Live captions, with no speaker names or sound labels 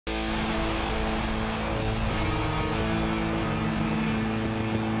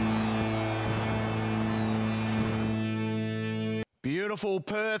Beautiful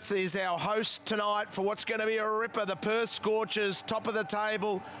Perth is our host tonight for what's going to be a ripper. The Perth Scorchers, top of the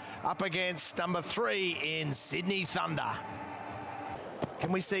table, up against number 3 in Sydney Thunder.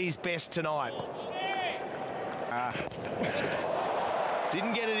 Can we see his best tonight?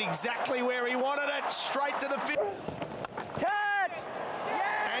 Didn't get it exactly where he wanted it. Straight to the field. Catch!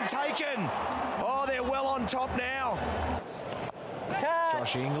 Yeah! And taken. Oh, they're well on top now. Catch!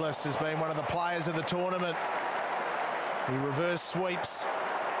 Josh Inglis has been one of the players of the tournament. He reverse sweeps.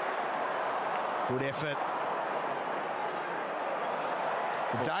 Good effort.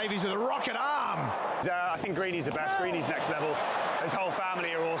 So Davies with a rocket arm. I think Greeny's the best. Greeny's next level. His whole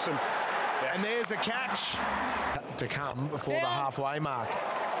family are awesome. Yeah. And there's a catch to come before the halfway mark.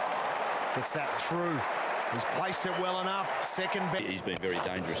 Gets that through. He's placed it well enough. Second. He's been very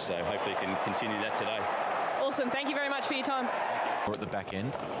dangerous, so hopefully he can continue that today. Awesome. Thank you very much for your time. We're at the back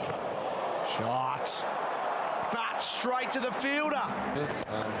end. Shot. But straight to the fielder. As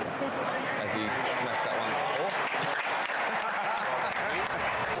he smashed that one before.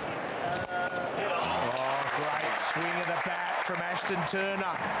 Oh, great swing of the bat from Ashton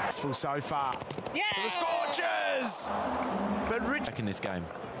Turner. Full so far. Yeah! For the Scorchers! But Rich Back in this game.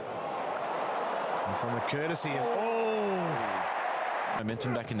 It's on the courtesy of... Oh!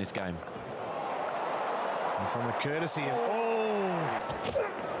 Momentum back in this game. It's on the courtesy of... Oh!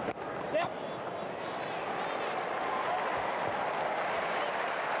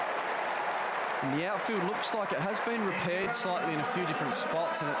 And the outfield looks like it has been repaired slightly in a few different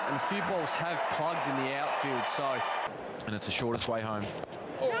spots, and a few balls have plugged in the outfield, so... And it's the shortest way home.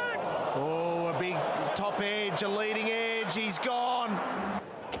 Oh, a big top edge, a leading edge. He's gone.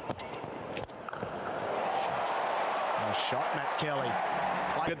 Nice shot, Matt Kelly.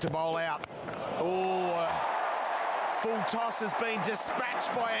 Good to bowl out. Oh, full toss has been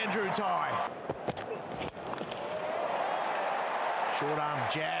dispatched by Andrew Ty. Short arm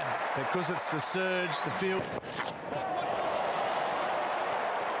jab, because it's the surge, the field.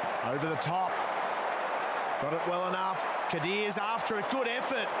 Over the top. Got it well enough. Kadir's after it. Good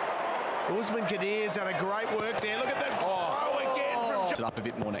effort. Usman Kadir's done a great work there. Look at that throw again from... It up a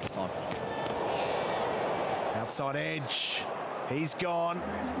bit more next time. Outside edge. He's gone.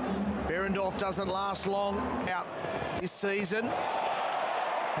 Berendorf doesn't last long out this season.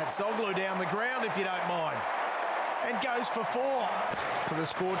 Had Soglu down the ground, if you don't mind. And goes for 4 for the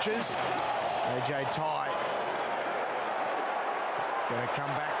Scorchers. AJ Ty going to come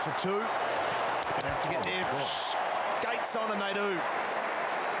back for 2. Going to have to get their skates on, and they do.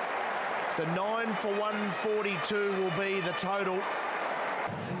 So 9 for 142 will be the total.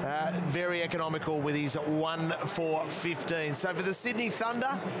 Very economical with his 1 for 15. So for the Sydney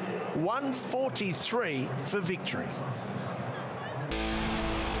Thunder, 143 for victory.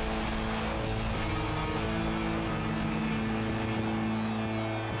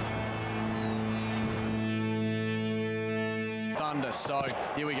 Thunder, so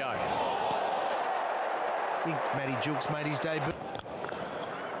here we go. I think Matty Jukes made his debut.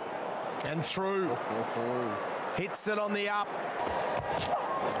 And through. Hits it on the up.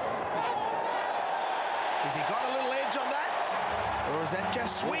 Has he got a little edge on that? Or is that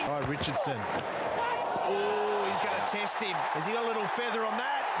just swing? Oh, Richardson. Oh, he's going to test him. Has he got a little feather on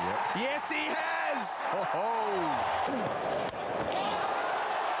that? Yep. Yes, he has.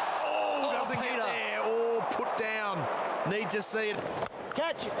 Oh, doesn't get there. Oh, put down. Need to see it.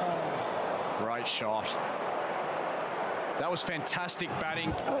 Catch it. Great shot. That was fantastic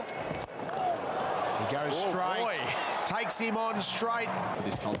batting. He goes straight. Boy. Takes him on straight. For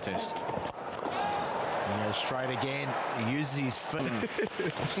this contest. He goes straight again. He uses his foot.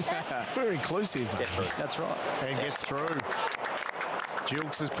 Very inclusive. That's right. And gets through.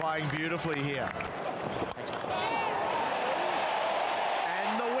 Jukes is playing beautifully here.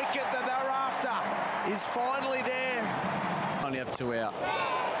 And the wicket that they're after is finally there. Only have 2 out.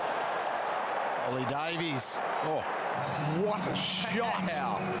 Ollie Davies. Oh, what a shot.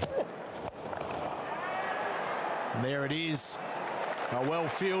 And there it is. Well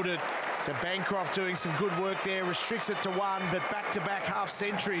fielded. So Bancroft doing some good work there. Restricts it to 1, but back-to-back half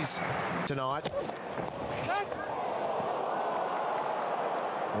centuries tonight.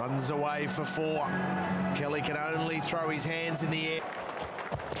 Runs away for 4. Kelly can only throw his hands in the air.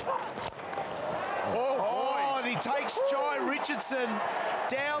 Oh, and he takes Jai Richardson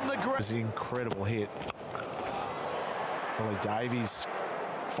down the ground. It was an incredible hit. Ollie Davies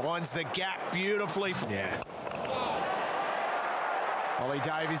finds the gap beautifully. Yeah. Ollie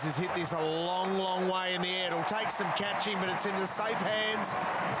Davies has hit this a long, long way in the air. It'll take some catching, but it's in the safe hands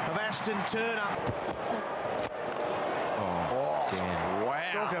of Ashton Turner. Oh,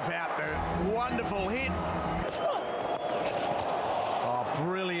 wow. Talk about the wonderful hit.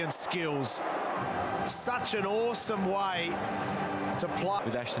 brilliant skills. Such an awesome way to play.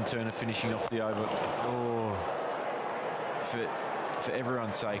 With Ashton Turner finishing off the over. Oh, for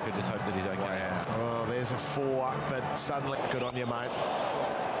everyone's sake, I just hope that he's okay. Wow. Oh, there's a 4, but suddenly, good on you, mate.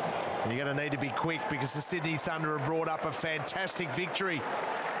 You're going to need to be quick because the Sydney Thunder have brought up a fantastic victory.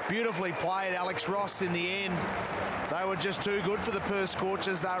 Beautifully played, Alex Ross, in the end. They were just too good for the Perth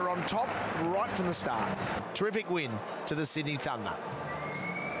Scorchers. They were on top right from the start. Terrific win to the Sydney Thunder.